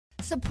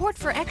Support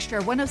for Extra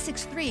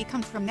 106.3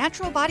 comes from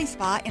Natural Body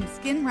Spa and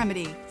Skin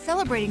Remedy,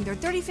 celebrating their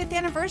 35th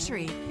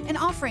anniversary and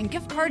offering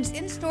gift cards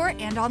in-store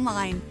and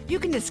online. You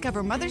can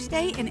discover Mother's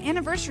Day and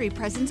anniversary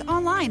presents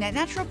online at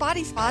Natural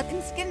Body Spa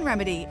and Skin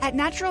Remedy at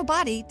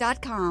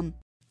naturalbody.com.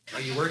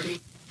 Are you working?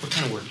 What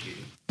kind of work do you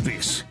do?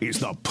 This is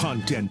the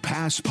Punt and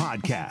Pass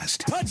Podcast.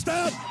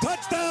 Touchdown,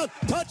 touchdown,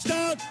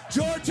 touchdown,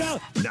 Georgia.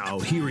 Now,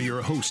 here are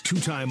your hosts,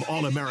 two-time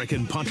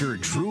All-American punter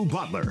Drew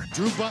Butler.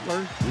 Drew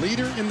Butler,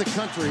 leader in the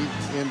country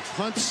in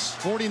punts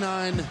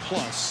 49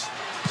 plus.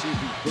 See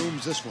if he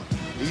booms this one.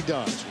 He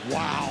does.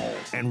 Wow.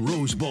 And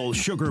Rose Bowl,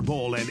 Sugar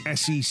Bowl, and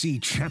SEC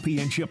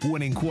championship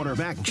winning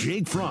quarterback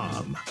Jake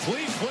Fromm.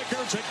 Flea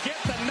flicker to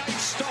get the night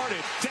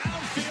started.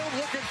 Downfield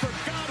looking for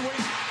Godwin.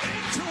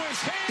 Into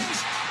his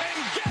hands. And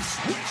guess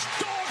which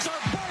dogs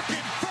are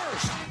barking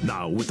first?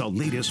 Now, with the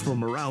latest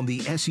from around the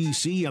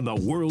SEC and the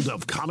world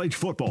of college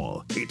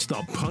football, it's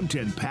the Punt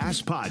and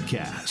Pass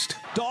Podcast.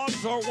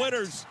 Dogs are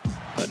winners.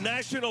 A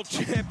national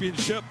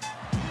championship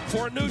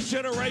for a new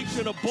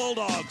generation of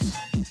Bulldogs.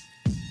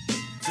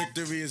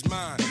 Victory is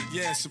mine,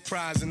 yeah,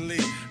 surprisingly.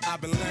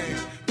 I've been lame,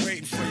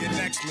 waiting for your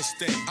next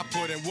mistake. I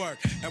put in work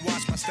and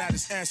watch my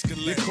status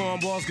escalate. Your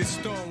cornballs get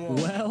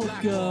stonewalled.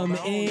 Welcome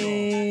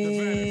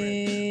in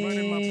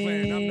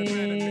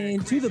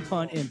to the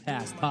Punt and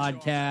Pass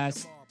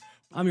Podcast.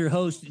 I'm your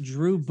host,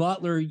 Drew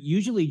Butler,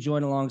 usually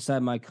joined alongside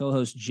my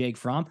co-host, Jake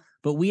Fromm,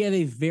 but we have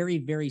a very,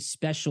 very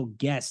special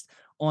guest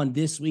on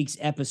this week's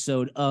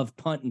episode of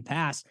Punt and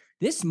Pass.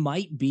 This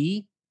might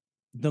be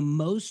the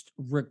most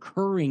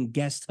recurring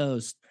guest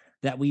host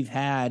that we've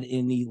had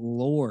in the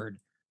Lord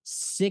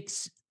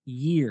 6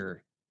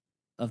 year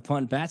of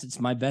Punt and Pass. It's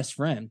my best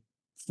friend,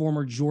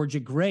 former Georgia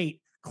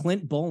great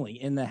Clint Boling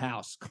in the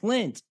house.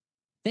 Clint,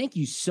 thank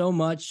you so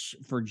much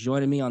for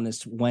joining me on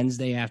this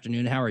Wednesday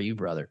afternoon. How are you,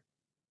 brother?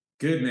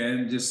 Good,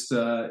 man. Just,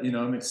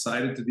 I'm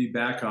excited to be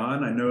back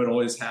on. I know it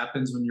always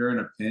happens when you're in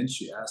a pinch.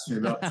 You asked me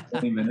about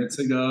 20 minutes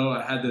ago.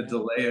 I had to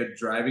delay a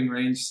driving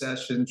range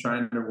session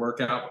trying to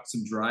work out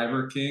some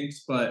driver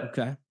kinks, but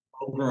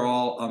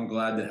overall, I'm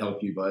glad to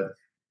help you, bud.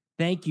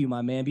 Thank you,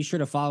 my man. Be sure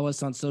to follow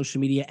us on social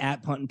media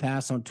at Punt and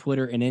Pass on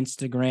Twitter and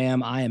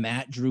Instagram. I am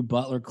at Drew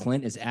Butler.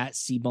 Clint is at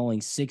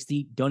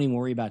CBowling60. Don't even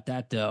worry about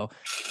that, though.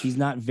 He's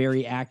not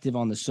very active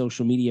on the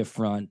social media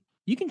front.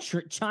 You can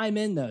chime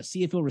in, though.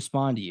 See if he'll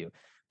respond to you.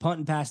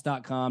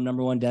 puntandpass.com,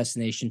 number one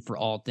destination for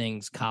all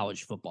things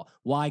college football.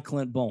 Why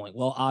Clint Boling?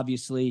 Well,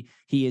 obviously,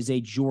 he is a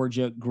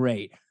Georgia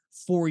great.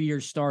 4-year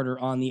starter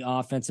on the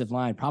offensive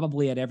line,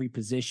 probably at every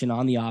position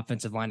on the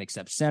offensive line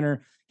except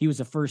center. He was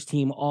a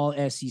first-team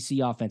All-SEC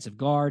offensive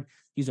guard.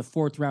 He was a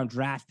fourth-round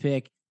draft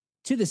pick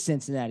to the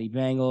Cincinnati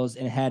Bengals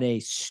and had a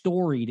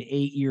storied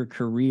 8-year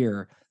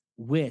career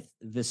with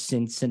the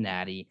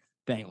Cincinnati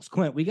Bengals.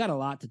 Clint, we got a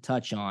lot to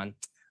touch on.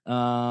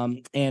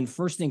 And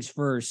first things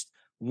first,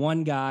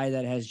 one guy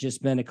that has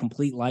just been a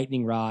complete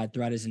lightning rod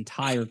throughout his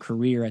entire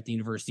career at the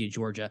University of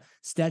Georgia,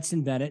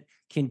 Stetson Bennett,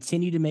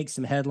 continued to make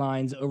some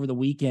headlines over the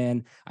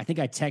weekend. I think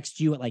I texted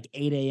you at like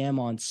 8 a.m.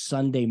 on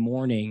Sunday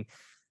morning.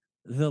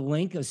 The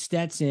link of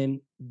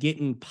Stetson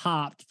getting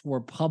popped for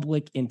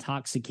public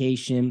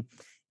intoxication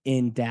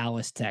in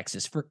Dallas,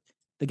 Texas. For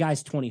the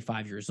guy's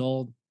 25 years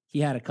old. He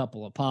had a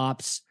couple of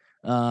pops.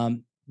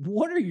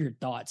 What are your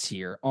thoughts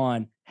here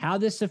on how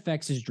this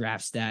affects his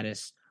draft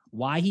status?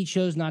 Why he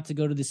chose not to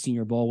go to the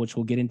Senior Bowl, which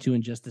we'll get into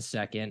in just a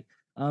second,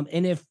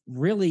 and if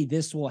really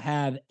this will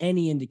have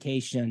any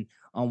indication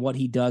on what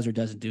he does or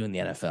doesn't do in the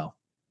NFL.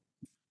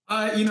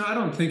 I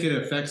don't think it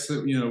affects,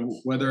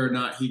 whether or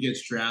not he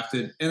gets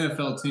drafted.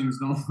 NFL teams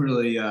don't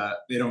really,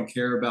 they don't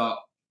care about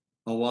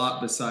a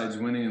lot besides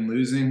winning and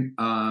losing,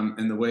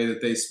 and the way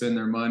that they spend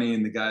their money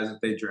and the guys that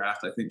they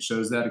draft, I think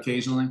shows that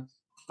occasionally.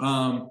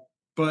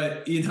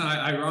 But,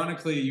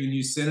 ironically, when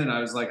you sent it,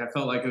 I was like, I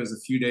felt like it was a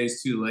few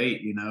days too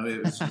late.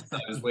 It was just, I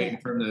was waiting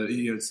for him to,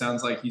 it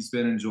sounds like he's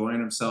been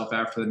enjoying himself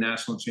after the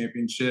national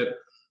championship.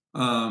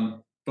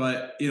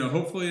 But,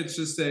 hopefully it's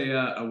just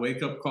a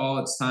wake up call.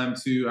 It's time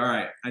to, all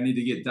right, I need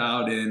to get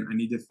dialed in. I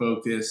need to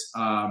focus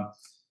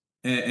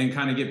and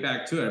kind of get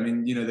back to it. I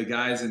mean, the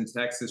guys in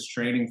Texas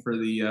training for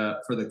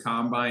the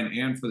combine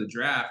and for the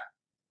draft,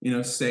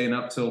 staying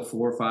up till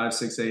 4, 5,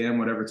 6 a.m.,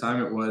 whatever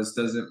time it was,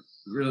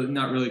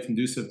 not really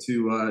conducive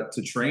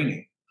to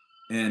training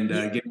and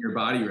getting your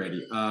body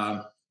ready.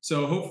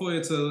 So hopefully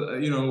it's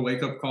a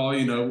wake up call.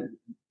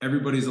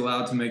 Everybody's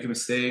allowed to make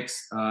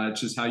mistakes. It's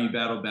just how you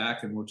battle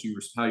back and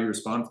how you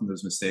respond from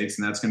those mistakes,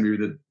 and that's going to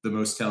be the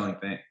most telling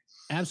thing.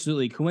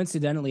 Absolutely.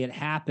 Coincidentally, it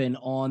happened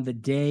on the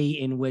day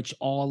in which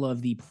all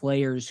of the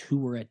players who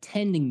were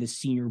attending the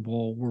Senior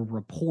Bowl were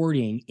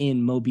reporting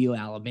in Mobile,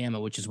 Alabama,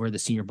 which is where the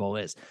Senior Bowl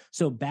is.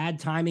 So bad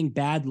timing,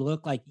 bad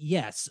look.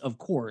 Yes, of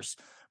course.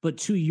 But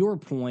to your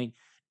point,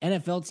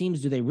 NFL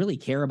teams, do they really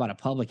care about a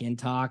public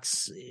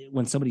intox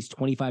when somebody's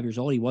 25 years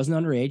old? He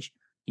wasn't underage.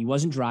 He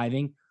wasn't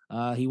driving.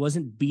 He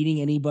wasn't beating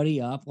anybody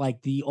up.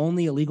 The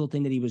only illegal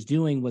thing that he was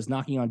doing was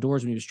knocking on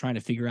doors when he was trying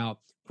to figure out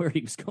where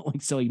he was going.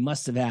 So he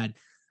must have had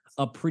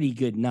a pretty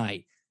good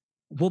night.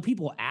 Will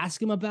people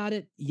ask him about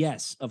it?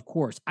 Yes, of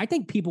course. I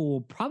think people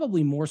will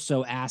probably more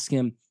so ask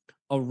him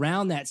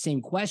around that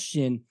same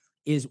question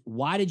is,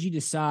 why did you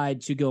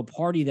decide to go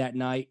party that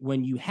night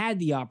when you had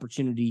the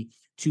opportunity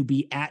to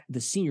be at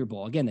the Senior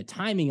Bowl? Again, the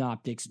timing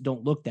optics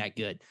don't look that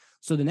good.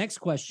 So the next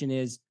question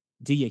is,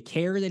 do you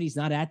care that he's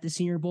not at the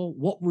Senior Bowl?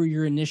 What were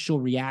your initial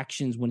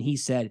reactions when he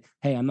said,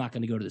 hey, I'm not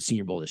going to go to the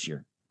Senior Bowl this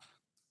year?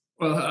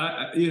 Well,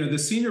 the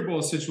Senior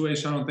Bowl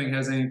situation, I don't think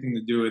has anything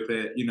to do with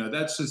it.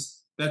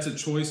 That's a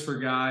choice for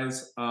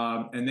guys,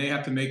 and they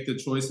have to make the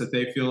choice that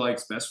they feel like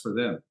is best for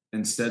them.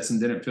 And Stetson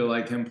didn't feel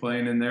like him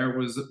playing in there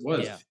was.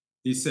 Yeah.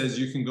 He says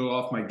you can go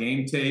off my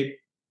game tape,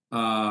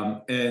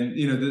 and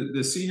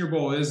the Senior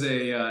Bowl is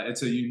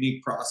it's a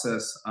unique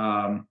process.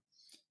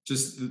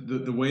 Just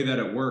the way that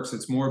it works,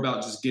 it's more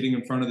about just getting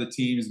in front of the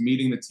teams,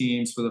 meeting the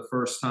teams for the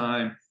first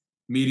time,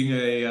 meeting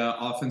a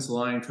offensive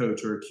line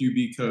coach or a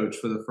QB coach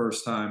for the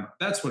first time.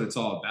 That's what it's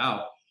all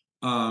about.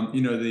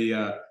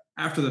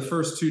 After the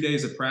first 2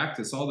 days of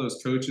practice, all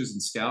those coaches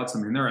and scouts, I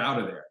mean, they're out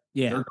of there.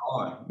 Yeah. They're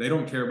gone. They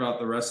don't care about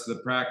the rest of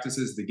the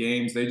practices, the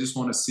games. They just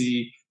want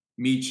to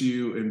meet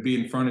you and be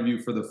in front of you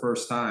for the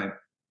first time.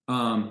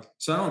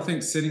 So I don't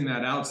think sitting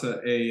that out's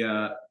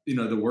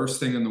the worst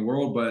thing in the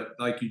world. But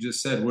like you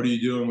just said, what are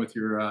you doing with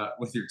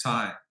your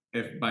time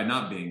by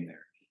not being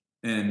there?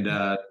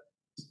 And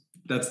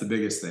that's the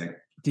biggest thing.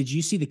 Did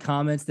you see the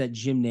comments that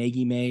Jim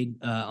Nagy made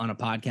on a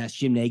podcast?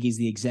 Jim Nagy is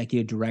the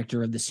executive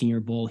director of the Senior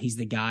Bowl. He's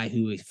the guy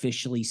who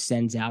officially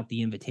sends out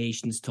the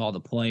invitations to all the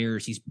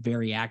players. He's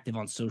very active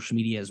on social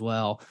media as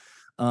well.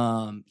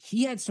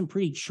 He had some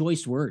pretty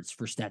choice words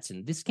for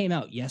Stetson. This came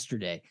out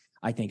yesterday,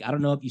 I think. I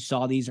don't know if you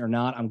saw these or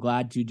not. I'm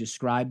glad to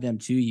describe them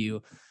to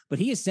you. But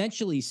he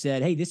essentially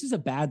said, hey, this is a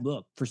bad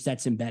look for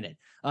Stetson Bennett.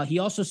 He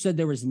also said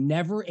there was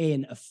never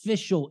an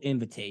official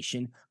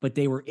invitation, but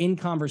they were in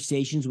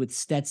conversations with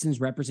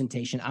Stetson's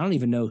representation. I don't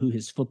even know who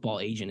his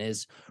football agent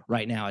is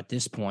right now at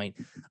this point.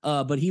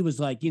 But he was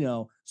like,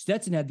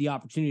 Stetson had the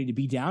opportunity to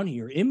be down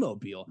here in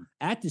Mobile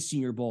at the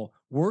Senior Bowl,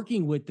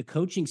 working with the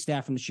coaching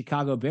staff from the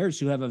Chicago Bears,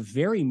 who have a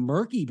very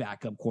murky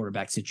backup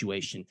quarterback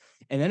situation.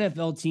 And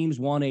NFL teams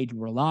want a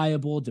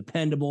reliable,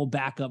 dependable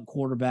backup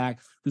quarterback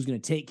who's going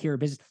to take care of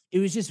business. It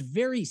was just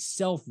very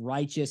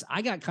self-righteous.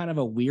 I got kind of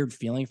a weird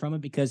feeling from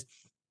it because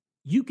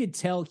you could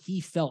tell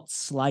he felt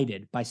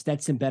slighted by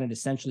Stetson Bennett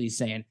essentially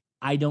saying,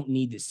 I don't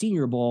need the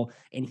Senior Bowl.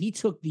 And he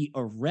took the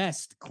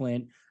arrest,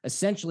 Clint,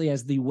 essentially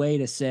as the way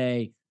to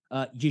say,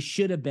 you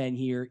should have been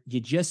here. You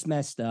just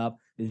messed up.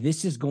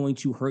 This is going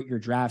to hurt your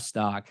draft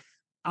stock.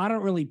 I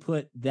don't really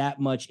put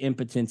that much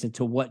impotence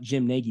into what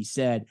Jim Nagy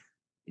said.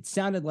 It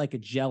sounded like a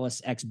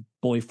jealous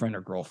ex-boyfriend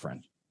or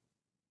girlfriend.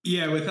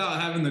 Yeah,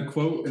 without having the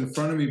quote in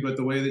front of me, but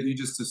the way that you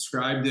just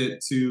described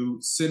it, to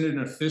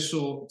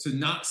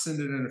not send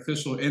an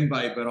official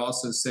invite, but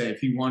also say if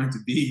he wanted to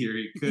be here,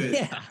 he could.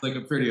 Yeah. Like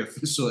a pretty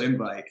official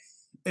invite.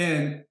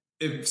 And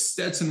if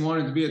Stetson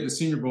wanted to be at the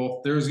Senior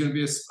Bowl, there was going to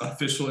be an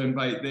official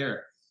invite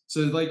there. So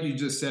like you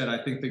just said,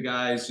 I think the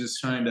guy is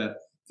just trying to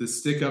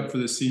stick up for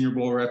the Senior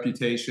Bowl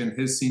reputation,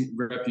 his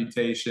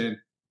reputation,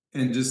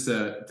 and just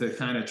to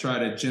kind of try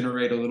to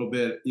generate a little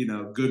bit,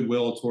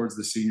 goodwill towards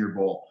the Senior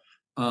Bowl.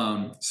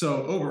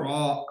 So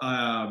overall,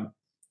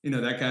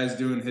 that guy's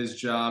doing his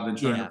job and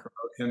trying to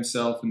promote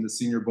himself in the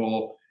Senior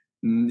Bowl.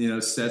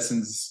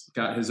 Stetson's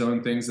got his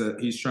own things that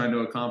he's trying to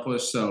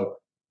accomplish. So,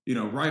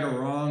 right or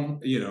wrong,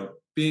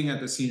 being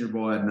at the Senior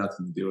Bowl had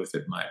nothing to do with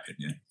it, in my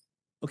opinion.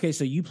 Okay,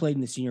 so you played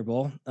in the Senior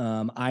Bowl.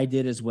 I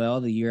did as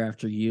well the year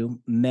after you.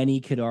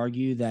 Many could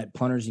argue that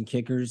punters and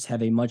kickers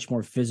have a much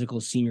more physical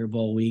Senior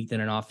Bowl week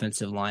than an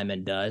offensive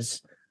lineman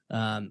does.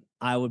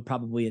 I would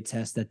probably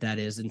attest that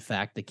is, in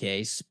fact, the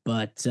case.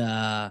 But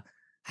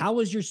how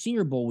was your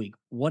Senior Bowl week?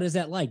 What is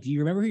that like? Do you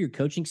remember who your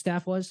coaching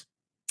staff was?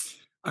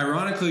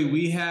 Ironically,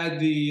 we had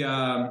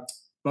the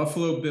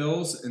Buffalo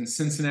Bills and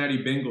Cincinnati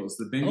Bengals.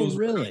 The Bengals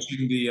were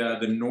coaching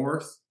the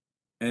North,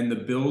 and the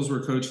Bills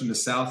were coaching the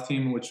South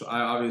team, which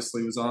I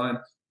obviously was on.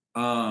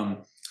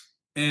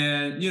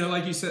 And,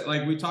 like you said,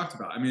 like we talked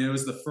about, it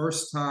was the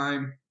first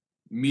time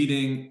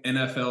meeting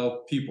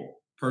NFL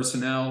people,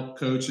 personnel,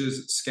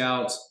 coaches,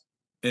 scouts,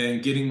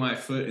 and getting my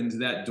foot into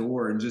that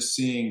door and just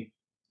seeing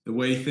the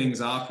way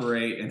things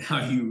operate and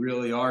how you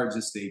really are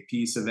just a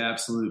piece of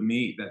absolute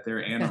meat that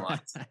they're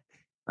analyzing.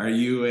 Are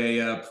you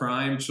a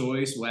prime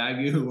choice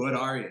Wagyu? What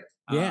are you?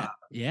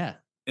 Yeah.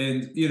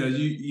 And,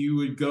 you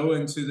would go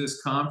into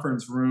this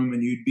conference room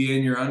and you'd be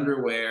in your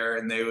underwear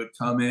and they would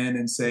come in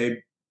and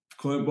say,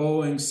 Clint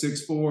Boling,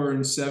 6'4"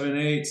 and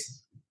 7'8",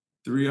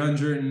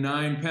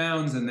 309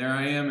 pounds. And there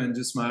I am in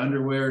just my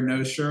underwear,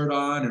 no shirt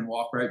on, and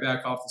walk right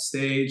back off the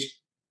stage.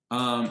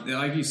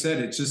 Like you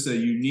said, it's just a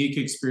unique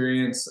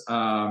experience.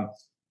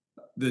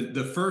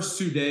 The first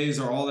 2 days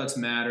are all that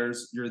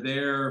matters. You're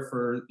there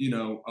for,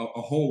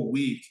 a whole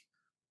week.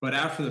 But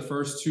after the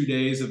first 2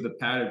 days of the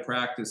padded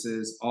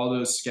practices, all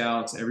those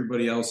scouts,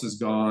 everybody else is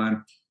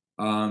gone.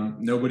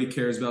 Nobody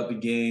cares about the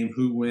game,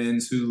 who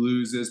wins, who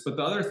loses. But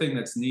the other thing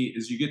that's neat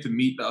is you get to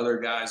meet the other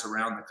guys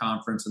around the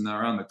conference and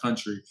around the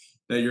country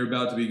that you're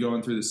about to be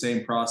going through the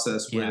same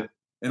process with.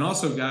 and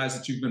also guys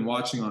that you've been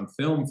watching on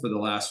film for the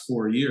last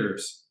 4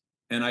 years.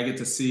 And I get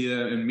to see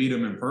them and meet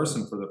them in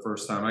person for the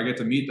first time. I get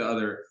to meet the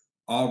other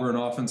Auburn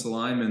offensive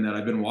linemen that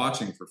I've been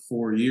watching for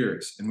 4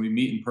 years. And we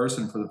meet in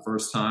person for the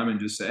first time and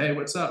just say, hey,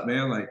 what's up,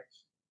 man? Like,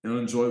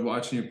 enjoyed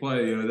watching you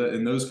play,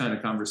 and those kind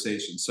of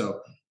conversations.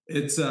 So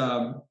it's,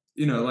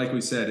 like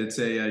we said, it's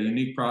a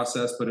unique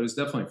process, but it was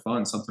definitely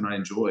fun, something I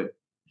enjoyed.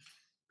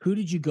 Who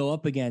did you go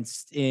up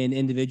against in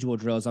individual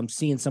drills? I'm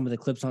seeing some of the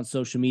clips on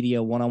social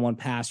media, one-on-one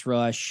pass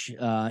rush,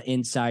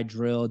 inside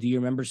drill. Do you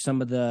remember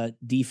some of the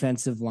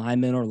defensive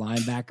linemen or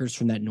linebackers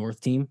from that North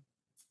team?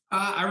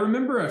 I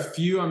remember a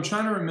few. I'm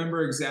trying to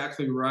remember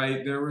exactly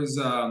right. There was,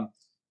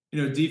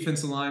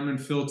 defensive lineman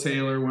Phil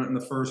Taylor went in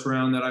the first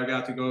round that I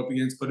got to go up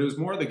against, but it was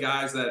more the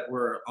guys that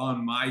were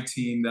on my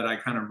team that I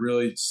kind of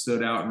really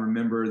stood out and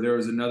remember. There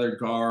was another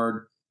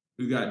guard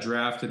who got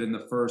drafted in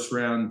the first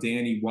round,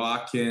 Danny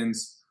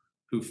Watkins,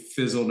 who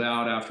fizzled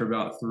out after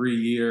about 3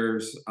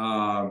 years.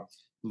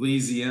 Lee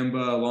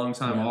Ziemba, a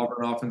longtime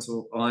Auburn offensive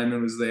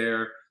lineman, was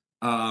there.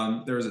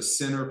 There was a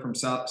center from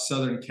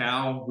Southern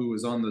Cal who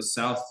was on the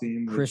South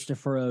team.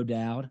 Christopher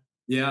O'Dowd.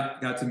 Yeah,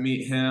 got to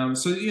meet him.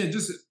 So,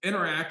 just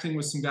interacting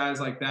with some guys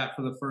like that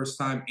for the first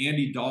time.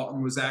 Andy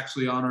Dalton was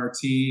actually on our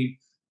team,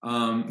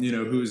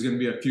 who was going to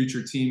be a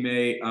future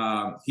teammate.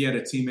 He had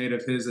a teammate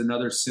of his,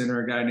 another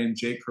center, a guy named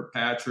Jake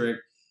Kirkpatrick,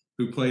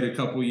 who played a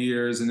couple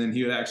years, and then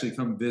he would actually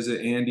come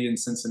visit Andy in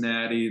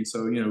Cincinnati. And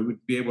so, we'd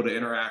be able to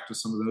interact with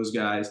some of those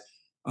guys.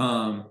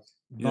 Von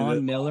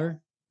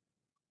Miller.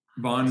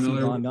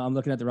 I'm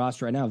looking at the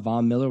roster right now.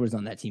 Von Miller was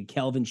on that team.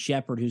 Kelvin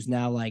Shepard, who's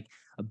now like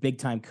a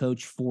big-time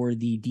coach for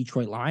the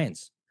Detroit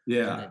Lions.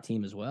 Yeah. On that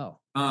team as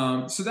well.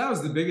 So that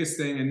was the biggest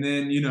thing. And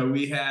then,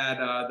 we had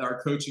our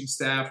coaching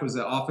staff was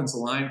an offensive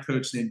line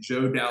coach named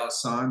Joe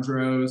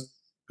D'Alessandros,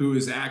 who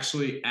was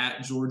actually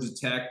at Georgia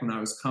Tech when I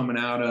was coming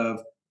out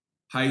of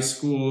high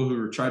school,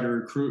 who tried to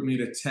recruit me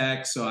to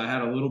Tech. So I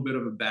had a little bit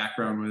of a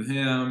background with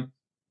him.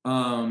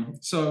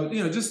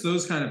 Just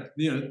those kind of,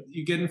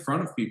 you get in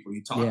front of people,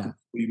 you talk to people,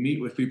 you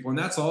meet with people, and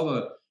that's all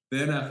the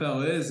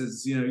NFL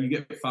is, you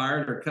get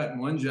fired or cut in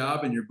one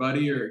job and your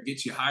buddy or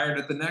gets you hired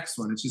at the next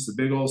one. It's just a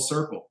big old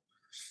circle.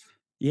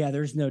 Yeah,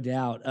 there's no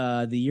doubt.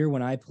 The year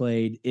when I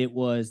played, it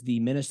was the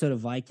Minnesota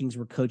Vikings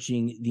were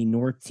coaching the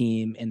North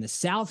team, and the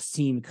South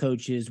team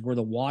coaches were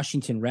the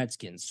Washington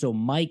Redskins. So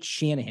Mike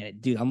Shanahan,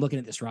 dude, I'm looking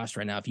at this roster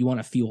right now. If you want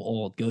to feel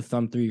old, go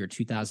thumb through your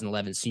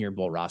 2011 Senior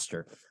Bowl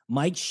roster.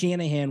 Mike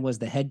Shanahan was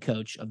the head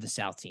coach of the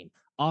South team.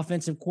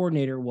 Offensive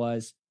coordinator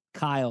was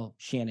Kyle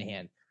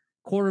Shanahan.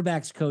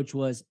 Quarterback's coach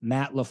was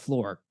Matt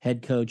LaFleur,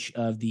 head coach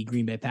of the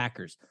Green Bay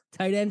Packers.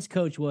 Tight ends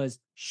coach was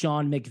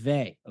Sean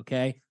McVay.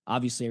 Okay.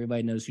 Obviously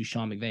everybody knows who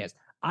Sean McVay is.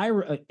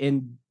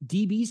 And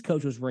DB's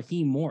coach was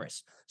Raheem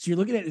Morris. So you're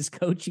looking at this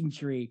coaching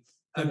tree.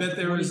 I bet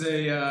there was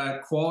a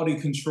quality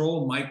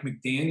control. Mike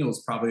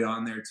McDaniel's probably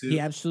on there too. He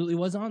absolutely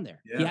was on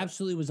there. Yeah. He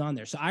absolutely was on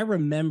there. So I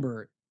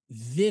remember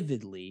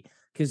vividly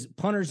because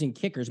punters and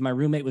kickers, my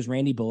roommate was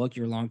Randy Bullock,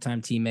 your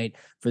longtime teammate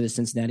for the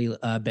Cincinnati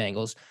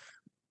Bengals.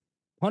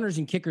 Punters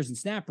and kickers and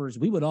snappers,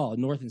 we would all,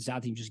 North and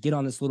South team, just get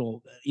on this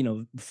little,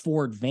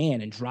 Ford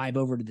van and drive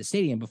over to the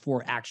stadium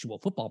before actual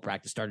football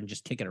practice started and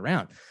just kick it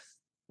around.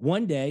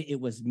 One day, it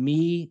was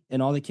me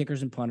and all the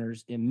kickers and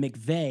punters and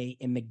McVay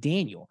and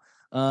McDaniel.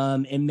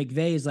 And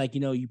McVay is like,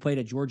 you played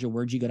at Georgia.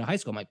 Where'd you go to high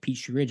school? I'm like,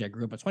 Peachtree Ridge. I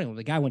grew up at 20. Well,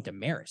 the guy went to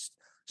Marist.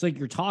 So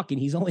you're talking,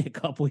 he's only a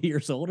couple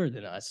years older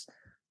than us.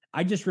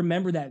 I just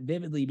remember that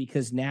vividly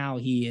because now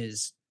he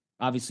is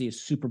obviously a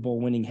Super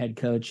Bowl winning head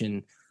coach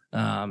and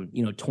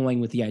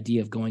toying with the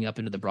idea of going up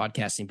into the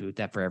broadcasting booth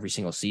for every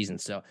single season.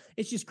 So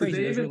it's just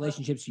crazy. Those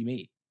relationships you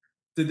meet.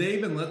 Did they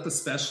even let the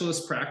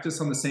specialists practice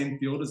on the same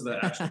field as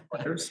the actual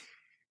players?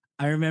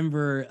 I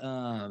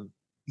remember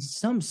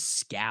some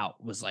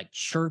scout was like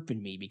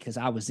chirping me because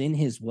I was in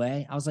his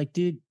way. I was like,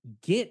 dude,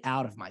 get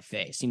out of my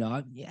face.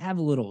 I have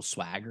a little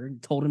swagger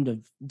and told him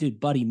to, dude,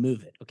 buddy,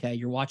 move it. Okay.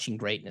 You're watching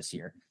greatness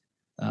here.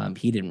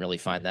 He didn't really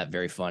find that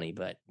very funny,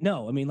 but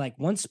no, I mean, like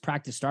once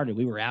practice started,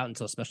 we were out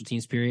until special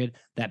teams period.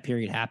 That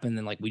period happened.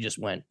 And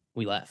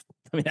we left.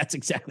 I mean, that's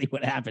exactly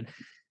what happened.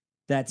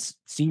 That's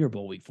Senior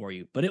Bowl week for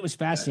you, but it was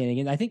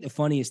fascinating. And I think the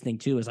funniest thing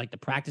too, is like the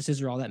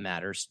practices are all that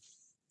matters.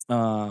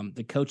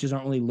 The coaches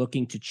aren't really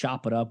looking to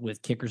chop it up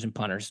with kickers and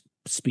punters,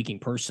 speaking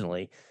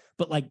personally,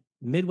 but like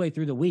midway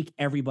through the week,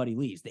 everybody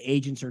leaves. The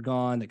agents are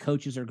gone. The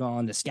coaches are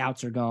gone. The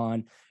scouts are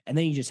gone. And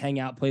then you just hang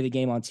out, play the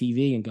game on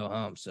TV and go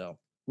home. So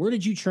where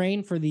did you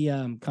train for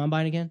the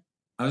combine again?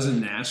 I was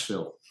in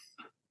Nashville.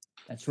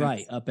 That's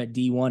right. Up at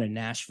D1 in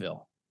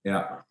Nashville.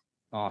 Yeah.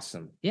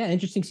 Awesome. Yeah.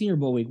 Interesting Senior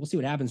Bowl week. We'll see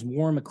what happens.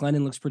 Warren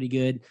McClendon looks pretty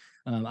good.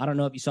 I don't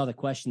know if you saw the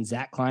question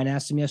Zach Klein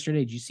asked him yesterday.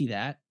 Did you see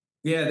that?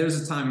 Yeah,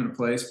 there's a time and a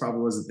place.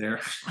 Probably wasn't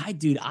there.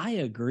 I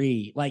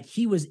agree. Like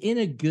he was in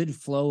a good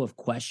flow of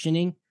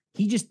questioning.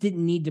 He just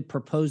didn't need to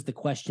propose the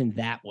question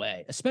that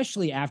way,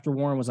 especially after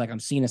Warren was like, I'm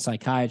seeing a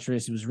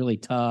psychiatrist. It was really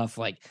tough.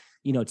 Like,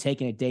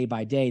 taking it day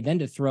by day, then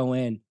to throw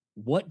in,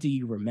 what do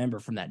you remember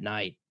from that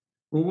night?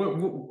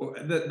 Well,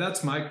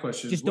 that's my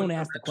question. Just don't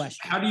ask the question.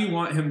 How do you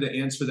want him to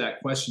answer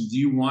that question? Do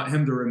you want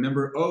him to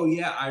remember, oh,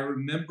 yeah, I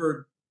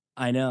remember?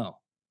 I know.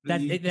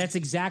 That's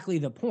exactly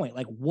the point.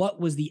 Like, what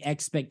was the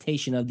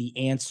expectation of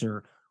the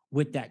answer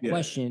with that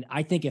question?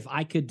 I think if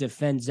I could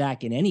defend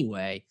Zach in any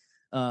way,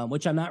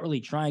 which I'm not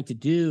really trying to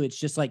do, it's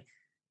just like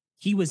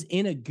he was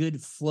in a good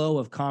flow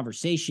of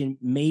conversation.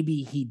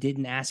 Maybe he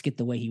didn't ask it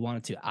the way he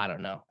wanted to. I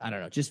don't know.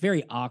 Just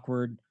very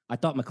awkward. I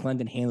thought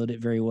McClendon handled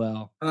it very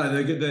well.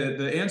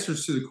 The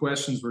answers to the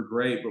questions were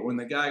great, but when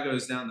the guy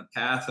goes down the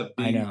path of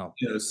being,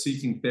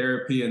 seeking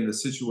therapy and the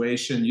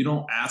situation, you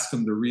don't ask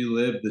him to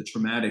relive the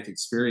traumatic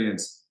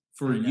experience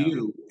for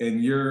you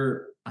and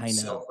your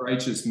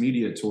self-righteous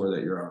media tour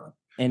that you're on.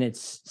 And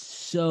it's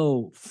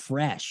so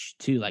fresh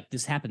too. Like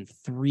this happened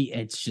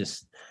it's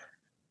just,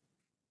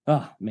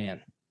 oh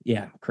man.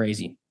 Yeah.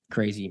 Crazy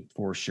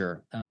for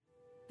sure.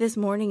 This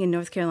morning in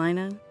North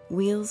Carolina,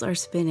 wheels are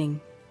spinning.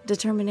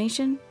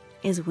 Determination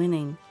is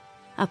winning.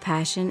 A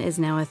passion is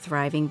now a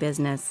thriving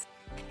business,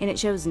 and it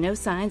shows no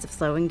signs of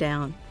slowing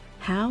down.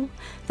 How?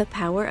 The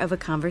power of a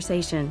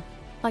conversation,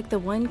 like the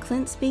one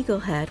Clint Spiegel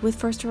had with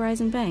First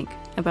Horizon Bank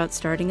about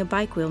starting a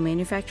bike wheel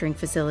manufacturing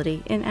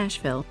facility in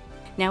Asheville.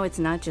 Now it's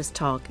not just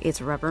talk,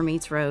 it's rubber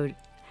meets road.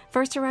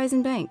 First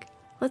Horizon Bank.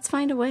 Let's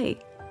find a way.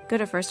 Go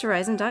to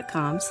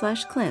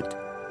firsthorizon.com/Clint.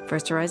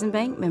 First Horizon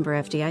Bank, member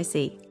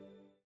FDIC.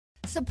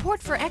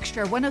 Support for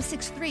Extra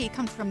 106.3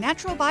 comes from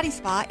Natural Body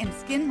Spa and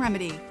Skin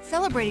Remedy,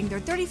 celebrating their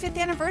 35th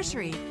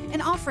anniversary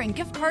and offering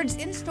gift cards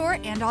in-store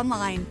and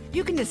online.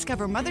 You can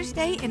discover Mother's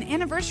Day and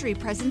anniversary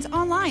presents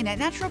online at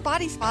Natural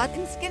Body Spa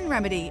and Skin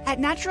Remedy at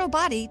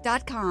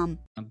naturalbody.com.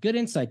 Good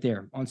insight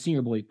there on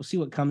Senior Bowl. We'll see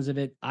what comes of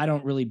it. I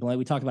don't really blame,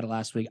 we talked about it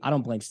last week. I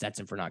don't blame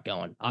Stetson for not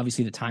going.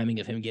 Obviously, the timing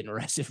of him getting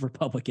arrested for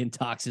public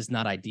intox is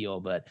not ideal,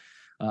 but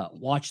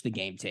watch the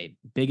game tape.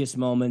 Biggest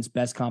moments,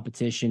 best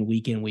competition,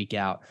 week in, week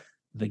out.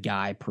 The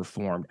guy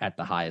performed at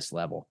the highest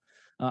level.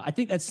 I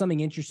think that's something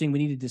interesting we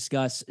need to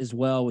discuss as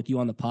well with you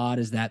on the pod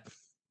is that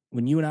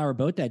when you and I were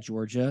both at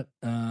Georgia,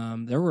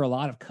 there were a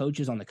lot of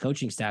coaches on the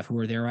coaching staff who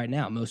are there right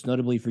now. Most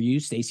notably for you,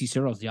 Stacy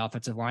Searles, the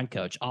offensive line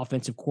coach,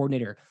 offensive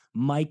coordinator,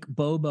 Mike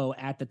Bobo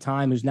at the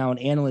time, who's now an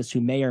analyst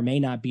who may or may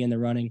not be in the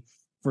running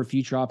for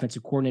future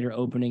offensive coordinator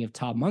opening if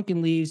Todd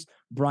Monken leaves,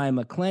 Brian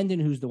McClendon,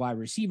 who's the wide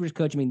receivers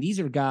coach. I mean, these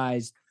are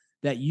guys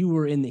that you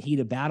were in the heat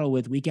of battle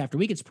with week after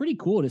week. It's pretty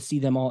cool to see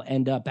them all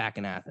end up back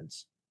in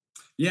Athens.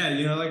 Yeah,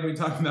 like we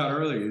talked about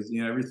earlier,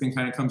 everything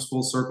kind of comes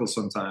full circle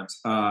sometimes.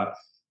 I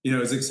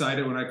was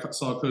excited when I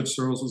saw Coach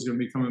Searles was going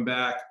to be coming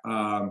back.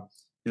 I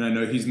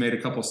know he's made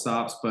a couple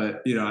stops,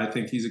 but, I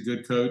think he's a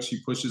good coach. He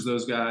pushes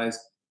those guys.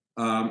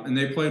 And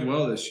they played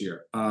well this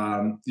year.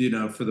 For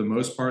the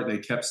most part, they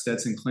kept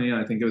Stetson clean.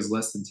 I think it was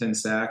less than 10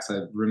 sacks.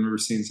 I remember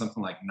seeing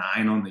something like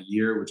 9 on the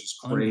year, which is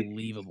great.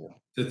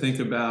 Unbelievable to think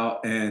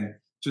about. And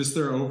just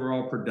their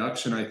overall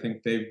production, I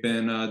think they've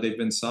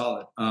been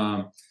solid.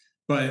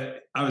 But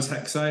I was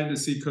excited to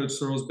see Coach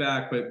Searles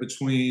back. But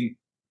between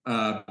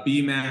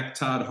BMAC,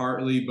 Todd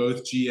Hartley,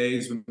 both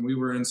GAs when we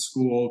were in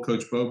school,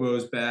 Coach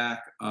Bobo's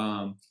back.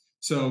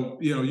 So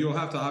you'll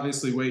have to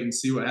obviously wait and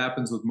see what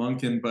happens with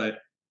Monken. But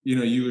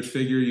you would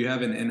figure you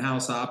have an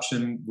in-house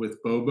option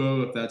with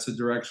Bobo if that's a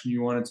direction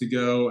you wanted to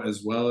go,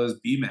 as well as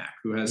BMAC,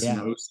 who has some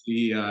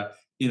OC,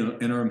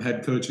 interim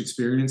head coach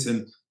experience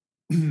and.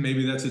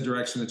 Maybe that's a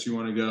direction that you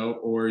want to go,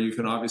 or you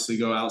can obviously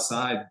go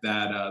outside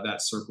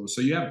that circle. So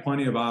you have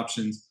plenty of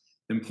options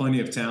and plenty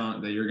of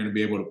talent that you're going to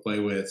be able to play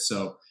with.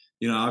 So,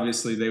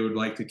 obviously they would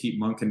like to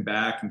keep Monken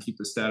back and keep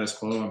the status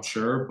quo, I'm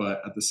sure.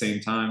 But at the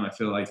same time, I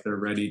feel like they're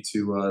ready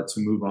to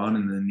move on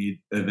in the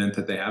event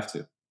that they have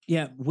to.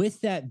 Yeah. With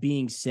that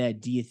being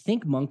said, do you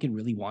think Monken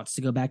really wants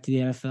to go back to the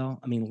NFL?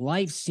 I mean,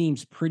 life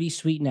seems pretty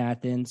sweet in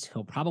Athens.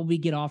 He'll probably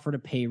get offered a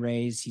pay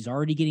raise. He's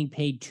already getting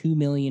paid $2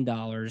 million.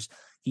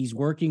 He's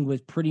working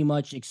with pretty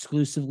much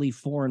exclusively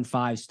 4 and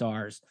 5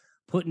 stars,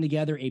 putting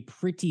together a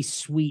pretty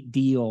sweet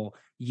deal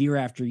year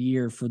after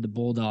year for the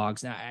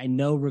Bulldogs. Now, I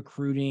know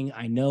recruiting,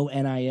 I know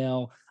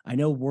NIL, I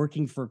know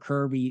working for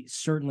Kirby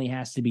certainly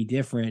has to be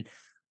different,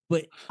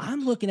 but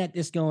I'm looking at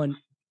this going,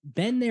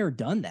 been there,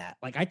 done that.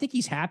 Like, I think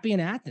he's happy in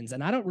Athens,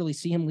 and I don't really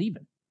see him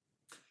leaving.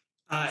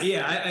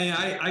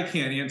 I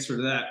can't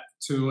answer that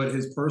to what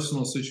his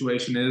personal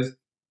situation is.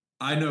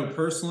 I know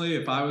personally,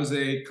 if I was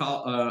a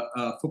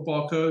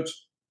football coach,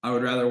 I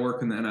would rather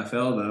work in the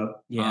NFL, though.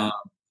 Yeah.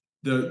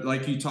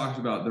 Like you talked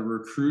about, the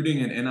recruiting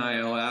and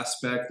NIL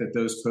aspect that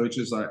those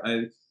coaches are,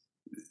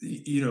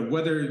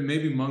 whether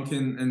maybe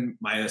Monken, and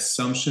my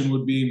assumption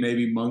would be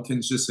maybe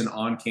Monken's just an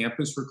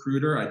on-campus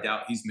recruiter. I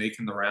doubt he's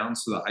making the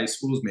rounds to the high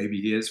schools. Maybe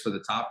he is for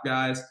the top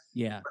guys.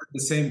 Yeah. But at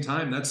the same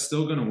time, that's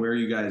still going to wear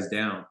you guys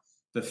down.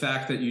 The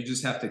fact that you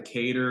just have to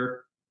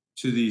cater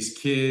to these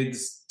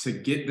kids to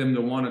get them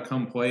to want to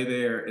come play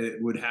there,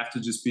 it would have to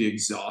just be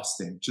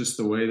exhausting. Just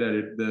the way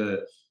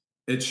that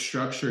it's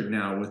structured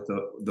now with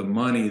the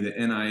money, the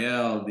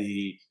NIL,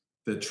 the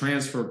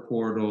transfer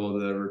portal,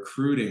 the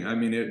recruiting. I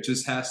mean, it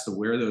just has to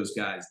wear those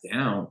guys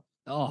down.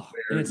 Oh,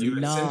 you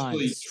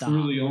essentially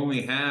truly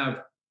only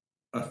have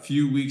a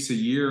few weeks a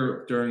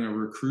year during a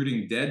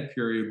recruiting dead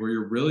period where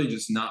you're really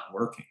just not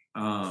working.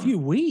 A few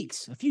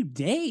weeks, a few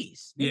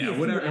days. Yeah,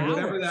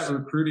 whatever that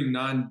recruiting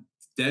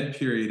non-dead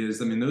period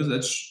is. I mean,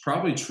 that's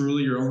probably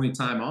truly your only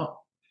time off.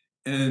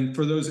 And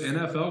for those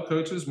NFL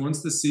coaches,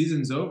 once the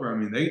season's over, I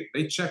mean,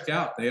 they check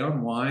out, they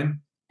unwind.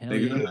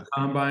 They go to the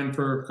combine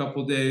for a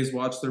couple of days,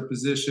 watch their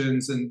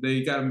positions, and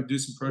they got to do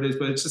some pro days.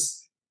 But it's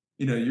just,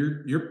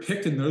 you're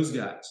picking those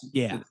guys.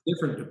 Yeah, it's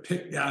different to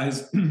pick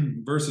guys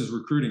versus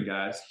recruiting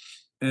guys.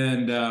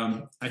 And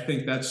I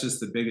think that's just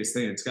the biggest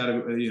thing. It's got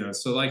to,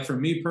 so like for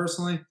me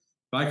personally,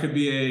 if I could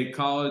be a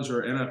college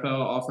or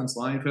NFL offense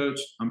line coach,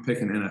 I'm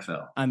picking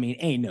NFL. I mean,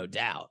 ain't no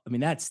doubt. I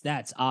mean,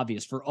 that's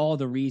obvious for all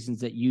the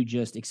reasons that you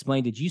just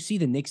explained. Did you see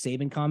the Nick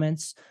Saban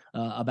comments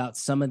about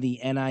some of the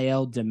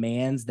NIL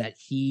demands that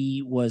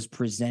he was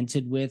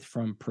presented with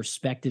from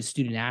prospective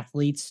student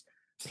athletes?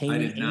 Pay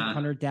me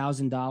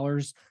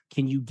 $800,000.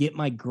 Can you get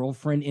my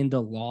girlfriend into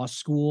law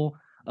school?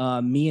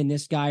 Me and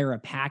this guy are a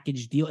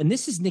package deal. And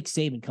this is Nick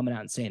Saban coming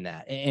out and saying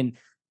that. And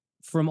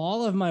from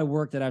all of my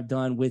work that I've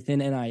done within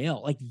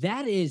NIL, like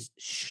that is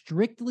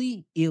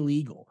strictly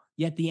illegal.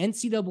 Yet the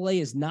NCAA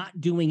is not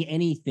doing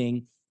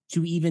anything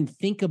to even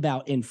think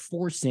about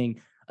enforcing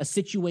a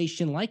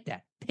situation like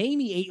that. Pay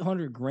me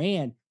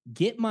 $800,000,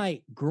 get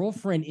my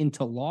girlfriend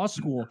into law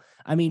school.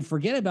 I mean,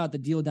 forget about the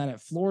deal down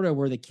at Florida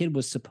where the kid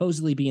was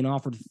supposedly being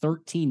offered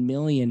 $13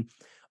 million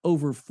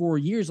over 4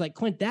 years. Like,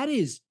 Clint, that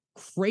is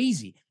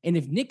crazy. And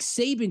if Nick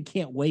Saban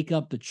can't wake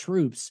up the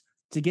troops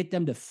to get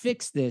them to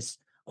fix this,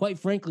 quite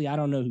frankly, I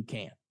don't know who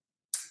can.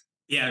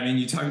 Yeah, I mean,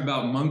 you talk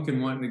about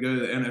Monken wanting to go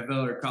to the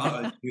NFL or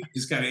college. You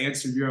just kind of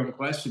answered your own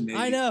question, maybe.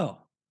 I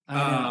know.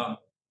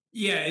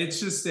 Yeah, it's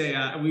just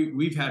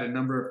we've had a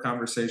number of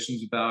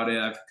conversations about it.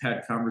 I've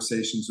had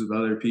conversations with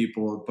other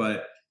people,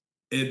 but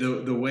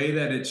the way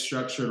that it's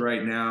structured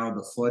right now,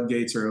 the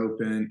floodgates are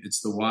open.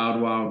 It's the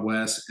wild, wild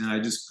west, and I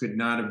just could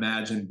not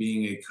imagine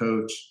being a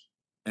coach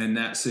in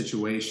that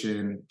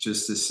situation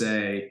just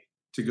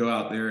to go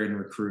out there and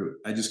recruit.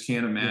 I just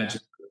can't imagine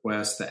the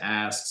request, the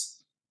asks.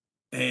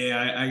 Hey,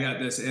 I got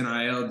this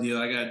NIL deal.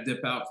 I got to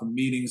dip out from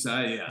meetings.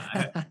 I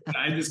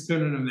just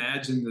couldn't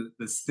imagine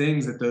the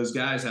things that those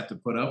guys have to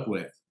put up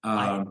with.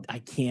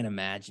 I can't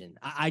imagine.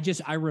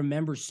 I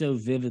remember so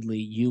vividly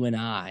you and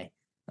I,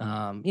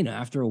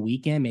 after a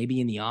weekend, maybe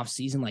in the off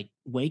season, like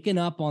waking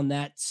up on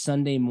that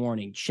Sunday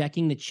morning,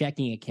 checking the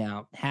checking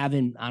account,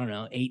 having, I don't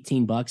know,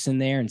 $18 in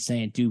there and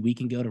saying, dude, we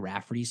can go to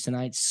Rafferty's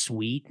tonight.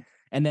 Sweet.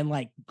 And then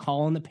like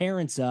calling the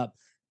parents up.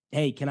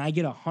 Hey, can I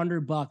get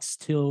 $100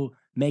 to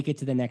make it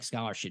to the next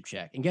scholarship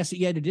check? And guess what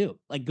you had to do?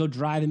 Like go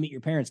drive and meet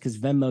your parents because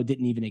Venmo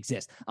didn't even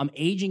exist. I'm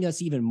aging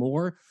us even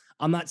more.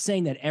 I'm not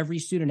saying that every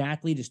student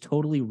athlete is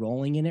totally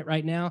rolling in it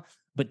right now,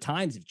 but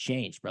times have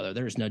changed, brother.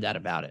 There's no doubt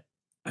about it.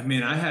 I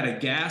mean, I had a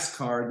gas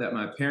card that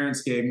my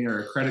parents gave me, or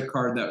a credit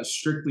card that was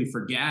strictly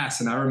for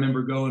gas. And I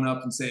remember going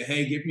up and saying,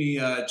 hey, give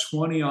me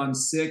 20 on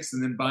 6,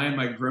 and then buying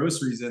my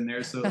groceries in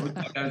there. So it looked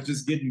like I was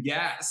just getting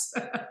gas.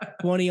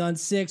 20 on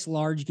 6,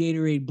 large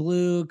Gatorade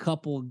Blue,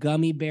 couple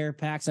gummy bear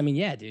packs. I mean,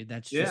 yeah, dude,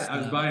 that's just... I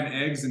was buying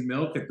eggs and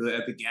milk at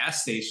the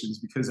gas stations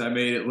because I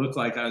made it look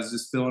like I was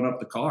just filling up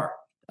the car.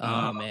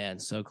 Oh, man,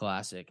 so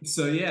classic.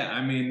 So,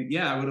 I mean,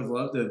 I would have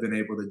loved to have been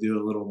able to do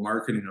a little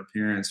marketing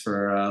appearance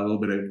for a little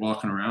bit of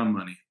walking around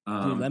money.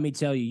 Dude, let me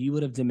tell you, you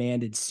would have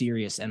demanded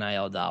serious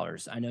NIL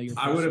dollars. I know you're.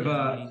 I would have.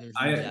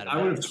 I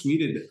would have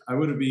tweeted. I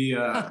would have been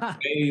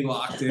way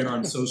locked in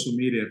on social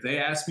media. If they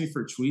asked me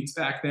for tweets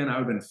back then, I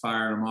would have been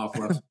firing them off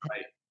left and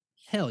right.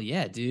 Hell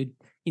yeah, dude.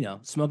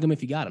 Smoke them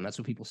if you got them. That's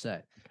what people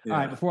say. Yeah. All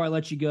right, before I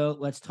let you go,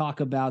 let's talk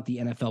about the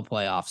NFL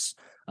playoffs.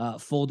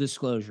 Full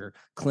disclosure,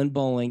 Clint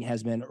Boling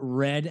has been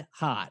red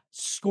hot,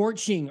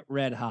 scorching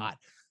red hot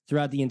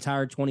throughout the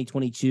entire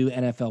 2022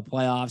 NFL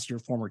playoffs. Your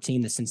former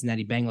team, the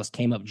Cincinnati Bengals,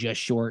 came up just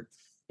short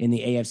in the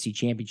AFC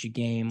Championship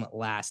game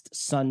last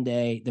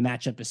Sunday. The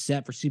matchup is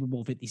set for Super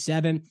Bowl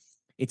 57.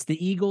 It's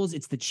the Eagles,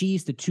 it's the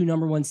Chiefs, the 2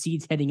 number 1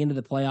 seeds heading into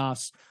the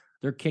playoffs.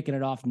 They're kicking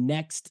it off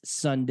next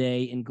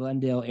Sunday in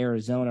Glendale,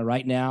 Arizona.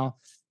 Right now,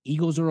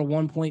 Eagles are a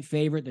 1-point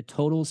favorite. The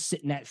total's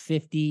sitting at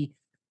 50.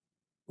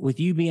 With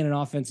you being an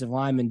offensive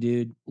lineman,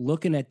 dude,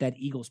 looking at that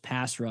Eagles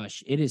pass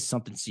rush, it is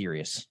something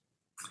serious.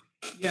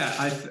 Yeah,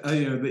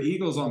 the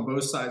Eagles on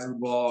both sides of the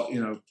ball,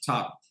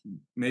 top,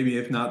 maybe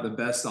if not the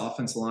best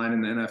offensive line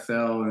in the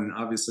NFL, and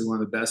obviously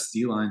one of the best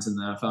D lines in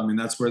the NFL. I mean,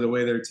 that's where the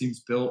way their team's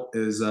built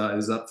is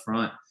up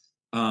front,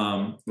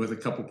 with a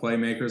couple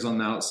playmakers on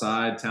the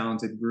outside,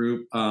 talented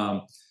group.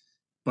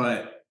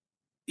 But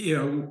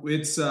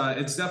it's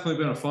definitely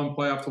been a fun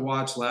playoff to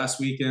watch.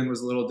 Last weekend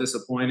was a little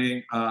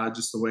disappointing,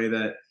 just the way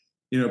that,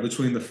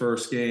 between the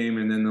first game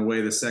and then the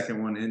way the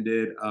second one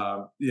ended.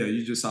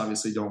 You just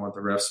obviously don't want the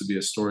refs to be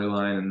a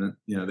storyline, and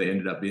then, they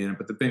ended up being it.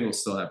 But the Bengals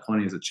still have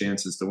plenty of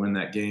chances to win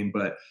that game.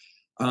 But,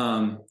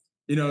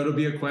 it'll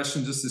be a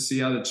question just to see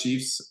how the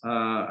Chiefs,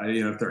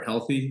 if they're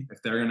healthy, if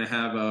they're going to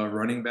have a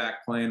running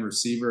back playing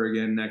receiver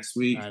again next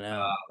week. I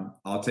know.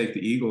 I'll take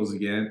the Eagles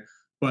again.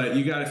 But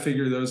you got to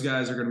figure those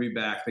guys are going to be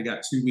back. They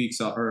got 2 weeks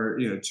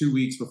 2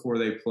 weeks before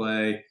they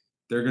play.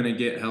 they're going to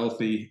get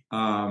healthy.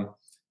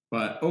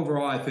 But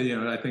overall, I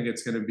think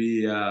it's going to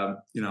be,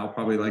 I'll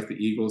probably like the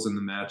Eagles in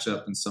the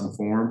matchup in some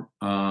form.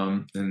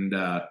 I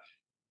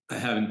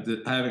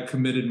haven't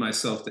committed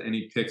myself to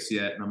any picks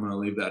yet, and I'm going to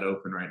leave that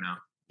open right now.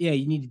 Yeah,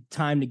 you need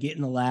time to get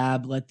in the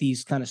lab, let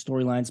these kind of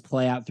storylines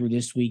play out through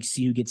this week,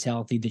 see who gets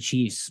healthy. The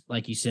Chiefs,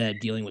 like you said,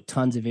 dealing with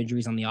tons of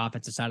injuries on the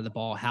offensive side of the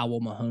ball. How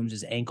will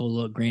Mahomes' ankle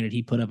look? Granted,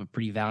 he put up a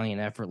pretty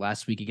valiant effort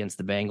last week against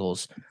the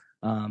Bengals.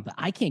 But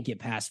I can't get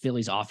past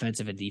Philly's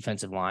offensive and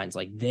defensive lines.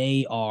 Like,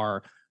 they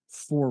are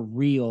for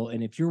real.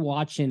 And if you're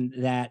watching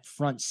that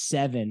front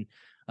seven,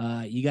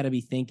 you got to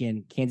be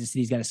thinking Kansas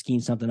City's got to scheme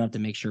something up to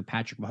make sure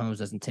Patrick Mahomes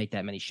doesn't take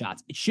that many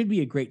shots. It should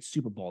be a great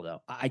Super Bowl,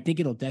 though. I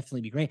think it'll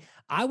definitely be great.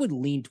 I would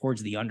lean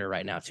towards the under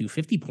right now, too.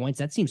 50 points,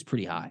 that seems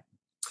pretty high.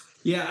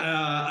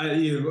 Yeah,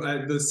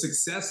 the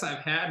success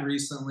I've had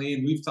recently,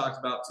 and we've talked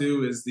about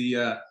too, is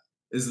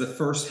the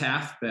first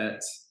half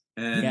bet,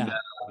 and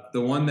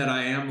the one that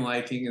I am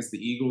liking is the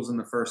Eagles in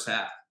the first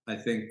half. I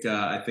think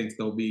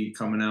they'll be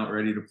coming out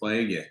ready to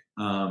play again.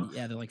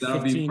 They're like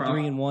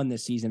 15-3-1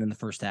 this season in the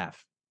first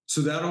half. So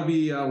that'll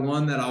be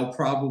one that I'll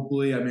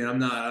probably.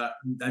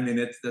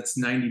 That's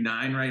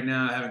 99 right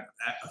now. I haven't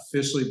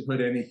officially put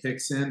any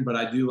picks in, but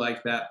I do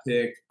like that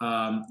pick.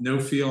 No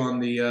feel on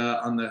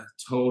the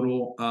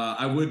total.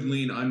 I would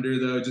lean under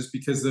though, just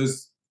because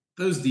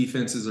those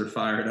defenses are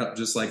fired up,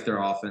 just like their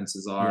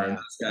offenses are, and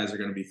those guys are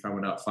going to be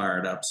coming up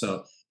fired up.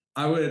 So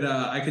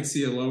I could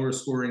see a lower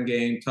scoring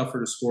game, tougher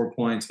to score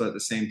points, but at the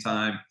same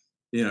time,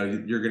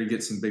 you're going to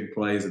get some big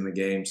plays in the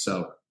game.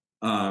 So.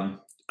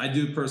 I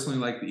do personally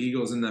like the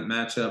Eagles in that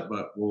matchup,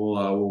 but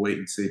we'll wait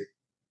and see.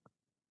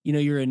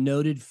 You're a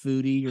noted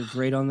foodie. You're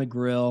great on the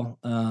grill.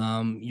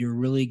 You're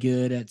really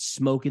good at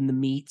smoking the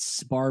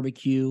meats,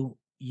 barbecue.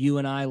 You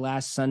and I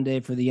last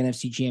Sunday for the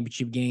NFC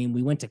Championship game,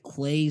 we went to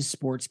Clay's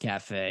Sports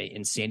Cafe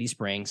in Sandy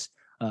Springs,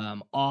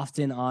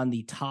 often on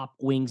the top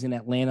wings in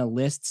Atlanta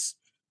lists.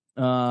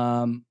 Give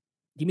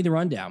me the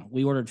rundown.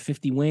 We ordered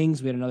 50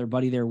 wings. We had another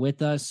buddy there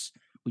with us.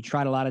 We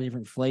tried a lot of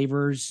different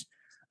flavors.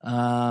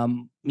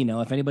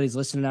 If anybody's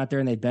listening out there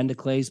and they've been to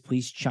Clay's,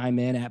 please chime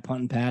in at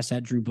Punt and Pass,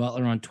 at Drew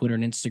Butler on Twitter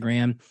and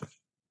Instagram.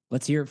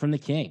 Let's hear it from the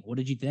King. What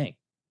did you think?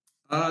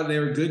 They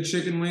were good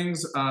chicken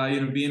wings.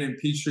 Being in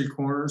Peachtree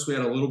Corners, we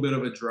had a little bit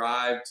of a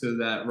drive to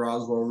that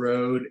Roswell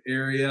Road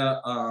area.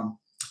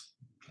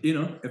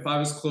 If I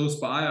was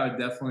close by, I would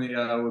definitely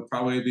would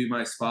probably be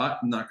my spot.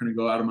 I'm not going to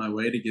go out of my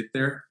way to get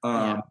there.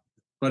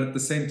 But at the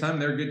same time,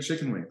 they're good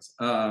chicken wings.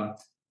 The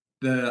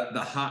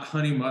hot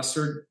honey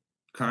mustard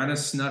kind of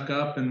snuck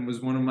up and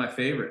was one of my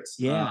favorites.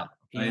 I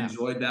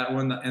enjoyed that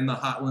one, and the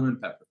hot lemon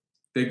pepper.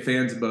 Big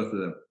fans of both of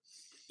them.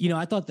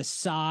 I thought the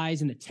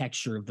size and the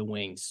texture of the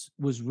wings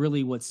was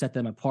really what set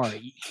them apart.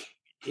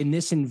 In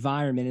this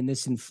environment, in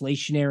this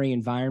inflationary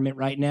environment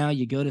right now,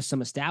 you go to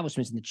some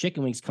establishments and the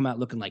chicken wings come out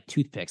looking like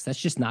toothpicks. That's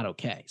just not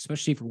okay,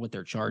 especially for what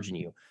they're charging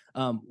you.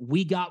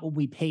 We got what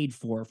we paid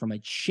for from a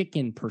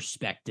chicken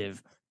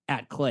perspective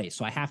at Clay,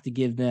 so I have to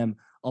give them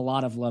a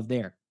lot of love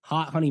there.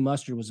 Hot honey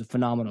mustard was a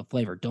phenomenal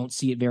flavor. Don't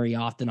see it very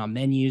often on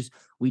menus.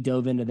 We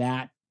dove into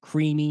that.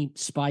 Creamy,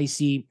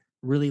 spicy,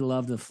 really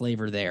love the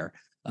flavor there.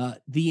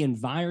 The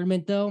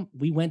environment, though,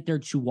 we went there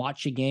to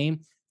watch a game.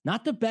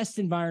 Not the best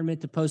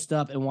environment to post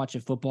up and watch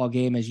a football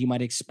game, as you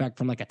might expect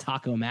from like a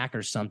Taco Mac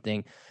or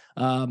something.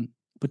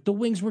 But the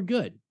wings were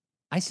good.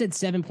 I said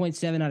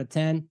 7.7 out of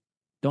 10.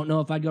 Don't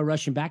know if I'd go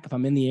rushing back. If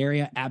I'm in the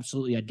area,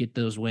 absolutely, I'd get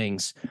those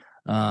wings.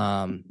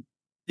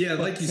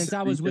 Since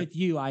I was with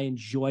you, I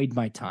enjoyed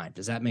my time.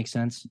 Does that make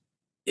sense?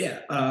 Yeah.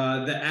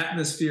 The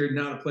atmosphere,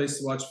 not a place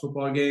to watch a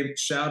football game.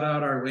 Shout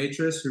out our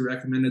waitress who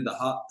recommended the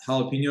hot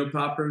jalapeno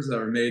poppers that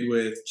were made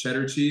with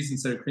cheddar cheese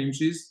instead of cream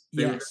cheese.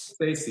 They were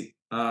tasty.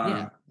 She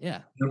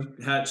had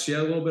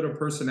a little bit of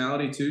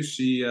personality too.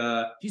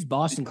 She's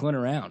Boston Clint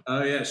around.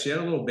 Oh yeah. She had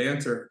a little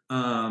banter.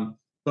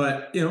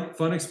 But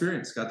fun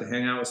experience. Got to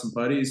hang out with some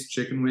buddies,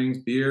 chicken wings,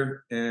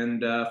 beer,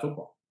 and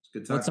football.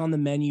 Good time. What's on the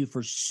menu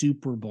for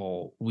Super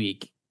Bowl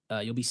week?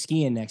 You'll be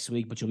skiing next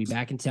week, but you'll be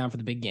back in town for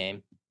the big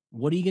game.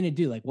 What are you going to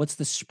do? Like, what's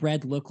the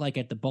spread look like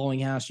at the bowling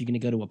house? You're going to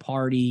go to a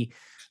party.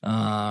 You're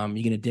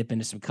going to dip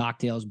into some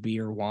cocktails,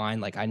 beer,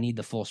 wine. Like, I need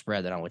the full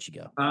spread. Then I'll let you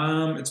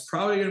go. It's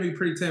probably going to be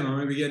pretty tame. I'm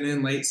going to be getting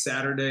in late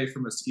Saturday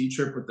from a ski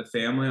trip with the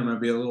family. I'm going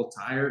to be a little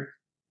tired.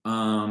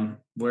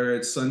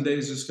 Where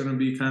Sunday's just going to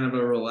be kind of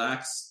a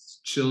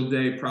relaxed, chill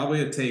day.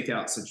 Probably a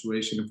takeout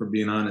situation, if we're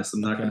being honest.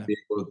 I'm not going to be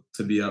able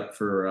to be up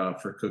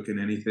for cooking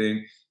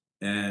anything,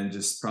 and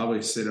just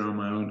probably sitting on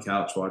my own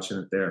couch watching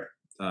it there.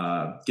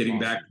 Getting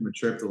back from a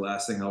trip, the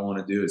last thing I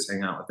want to do is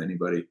hang out with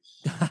anybody.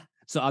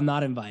 So I'm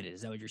not invited. Is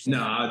that what you're saying?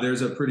 No,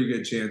 there's a pretty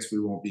good chance we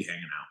won't be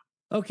hanging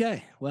out.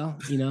 Okay. Well,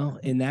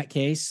 in that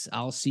case,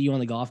 I'll see you on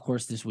the golf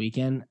course this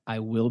weekend. I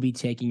will be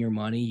taking your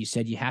money. You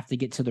said you have to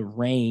get to the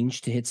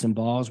range to hit some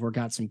balls, work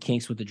out some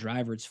kinks with the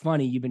driver. It's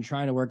funny. You've been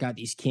trying to work out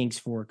these kinks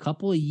for a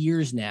couple of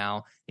years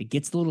now. It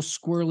gets a little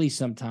squirrely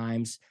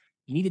sometimes.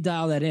 You need to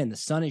dial that in. The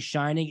sun is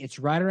shining. It's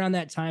right around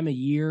that time of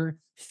year,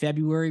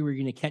 February, where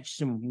you're going to catch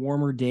some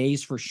warmer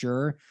days for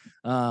sure.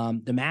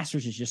 The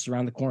Masters is just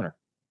around the corner.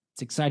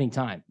 It's an exciting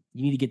time.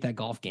 You need to get that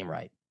golf game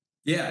right.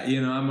 Yeah,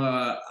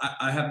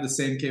 I have the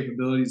same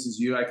capabilities as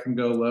you. I can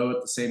go low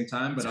at the same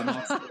time, but I'm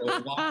also a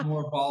lot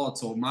more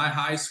volatile. My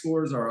high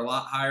scores are a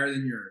lot higher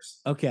than yours.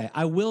 Okay,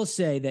 I will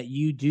say that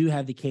you do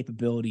have the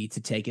capability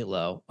to take it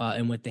low,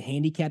 and with the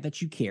handicap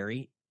that you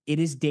carry, it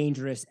is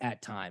dangerous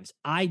at times.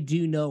 I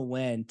do know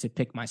when to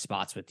pick my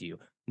spots with you.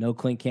 No,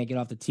 Clint can't get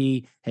off the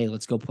tee. Hey,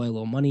 let's go play a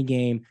little money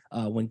game.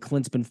 When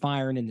Clint's been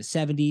firing in the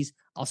 70s,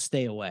 I'll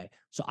stay away.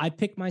 So I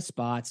pick my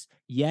spots.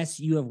 Yes,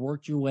 you have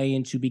worked your way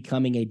into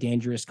becoming a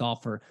dangerous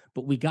golfer,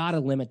 but we got to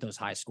limit those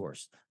high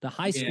scores. The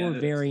high score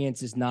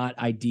variance is not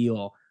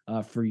ideal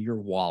for your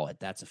wallet.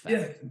 That's a fact.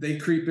 Yeah, they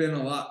creep in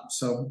a lot.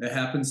 So it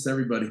happens to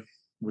everybody.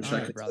 Wish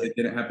I could say it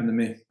didn't happen to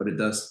me, but it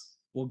does.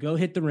 Well, go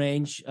hit the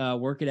range,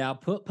 work it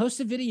out. Post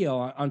a video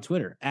on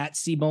Twitter at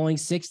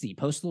CBowling60.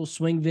 Post a little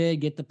swing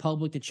vid, get the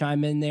public to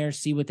chime in there,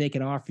 see what they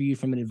can offer you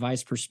from an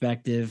advice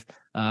perspective.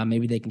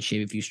 Maybe they can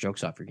shave a few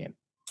strokes off your game.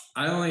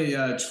 I only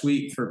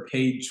tweet for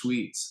paid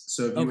tweets.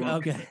 So if you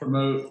want to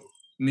promote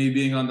me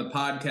being on the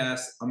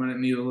podcast, I'm going to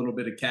need a little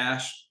bit of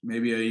cash.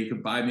 Maybe you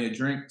could buy me a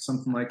drink,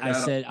 something like that.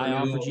 I said I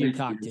offered you a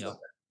cocktail.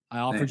 I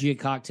offered you a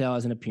cocktail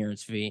as an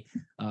appearance fee.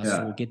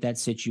 So we'll get that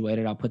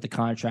situated. I'll put the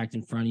contract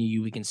in front of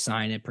you. We can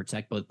sign it,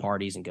 protect both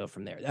parties, and go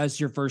from there. That's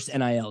your first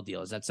NIL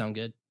deal. Does that sound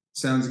good?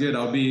 Sounds good.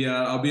 I'll be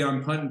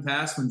on Punt and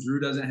Pass when Drew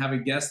doesn't have a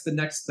guest the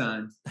next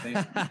time.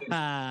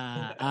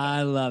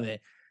 I love it.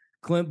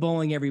 Clint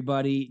Bowling,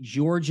 everybody.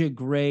 Georgia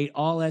great,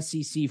 all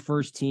SEC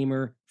first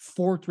teamer,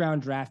 4th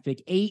round draft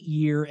pick,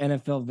 8-year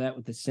NFL vet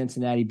with the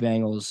Cincinnati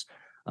Bengals.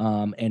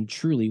 And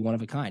truly one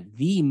of a kind,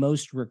 the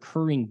most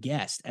recurring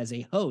guest as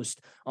a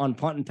host on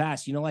Punt and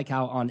Pass. You know, like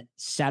how on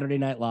Saturday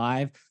Night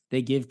Live,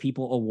 they give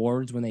people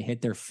awards when they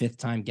hit their 5th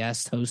time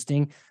guest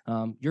hosting.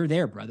 You're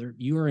there, brother.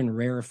 You are in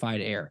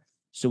rarefied air.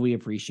 So we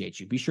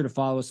appreciate you. Be sure to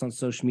follow us on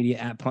social media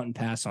at Punt and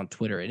Pass on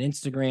Twitter and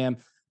Instagram,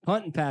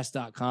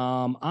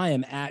 puntandpass.com. I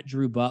am at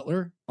Drew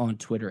Butler on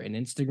Twitter and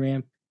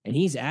Instagram, and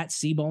he's at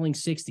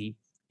CBowling60.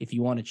 If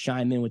you want to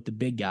chime in with the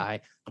big guy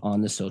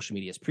on the social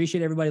medias.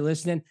 Appreciate everybody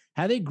listening.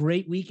 Have a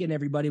great weekend,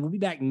 everybody. We'll be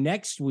back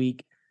next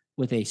week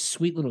with a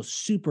sweet little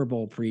Super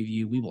Bowl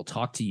preview. We will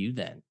talk to you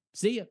then.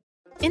 See ya.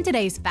 In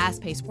today's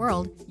fast-paced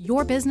world,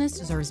 your business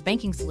deserves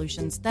banking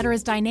solutions that are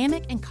as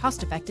dynamic and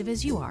cost-effective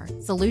as you are.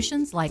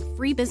 Solutions like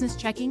free business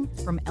checking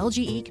from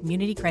LGE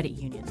Community Credit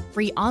Union,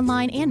 free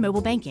online and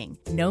mobile banking,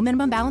 no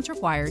minimum balance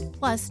required,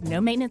 plus no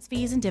maintenance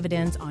fees and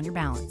dividends on your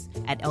balance.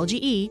 At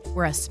LGE,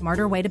 we're a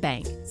smarter way to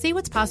bank. See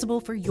what's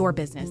possible for your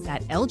business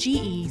at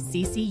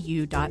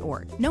lgeccu.org.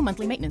 No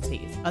monthly maintenance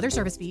fees. Other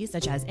service fees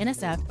such as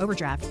NSF,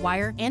 overdraft,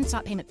 wire, and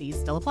stop payment fees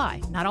still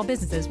apply. Not all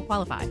businesses will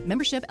qualify.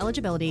 Membership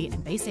eligibility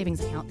and base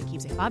savings account that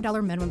keeps a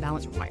 $5 minimum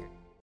balance required.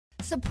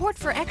 Support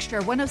for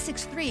Extra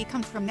 106.3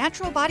 comes from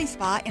Natural Body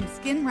Spa and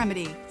Skin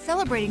Remedy,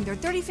 celebrating their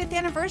 35th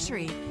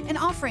anniversary and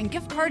offering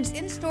gift cards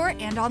in-store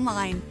and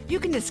online. You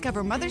can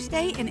discover Mother's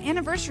Day and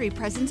anniversary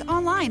presents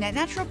online at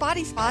Natural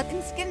Body Spa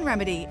and Skin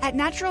Remedy at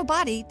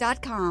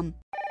naturalbody.com.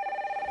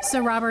 So,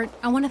 Robert,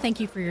 I want to thank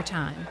you for your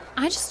time.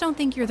 I just don't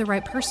think you're the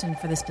right person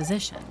for this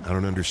position. I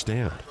don't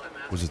understand.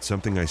 Was it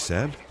something I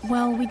said?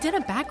 Well, we did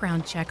a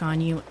background check on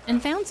you and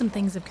found some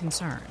things of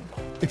concern.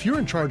 If you're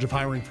in charge of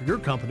hiring for your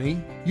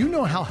company, you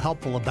know how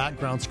helpful a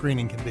background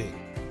screening can be.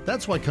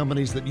 That's why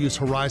companies that use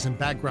Horizon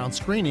Background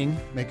Screening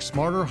make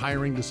smarter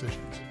hiring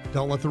decisions.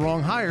 Don't let the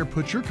wrong hire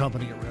put your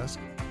company at risk.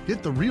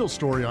 Get the real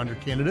story on your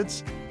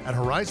candidates at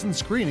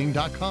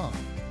horizonscreening.com.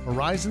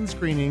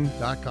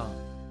 horizonscreening.com.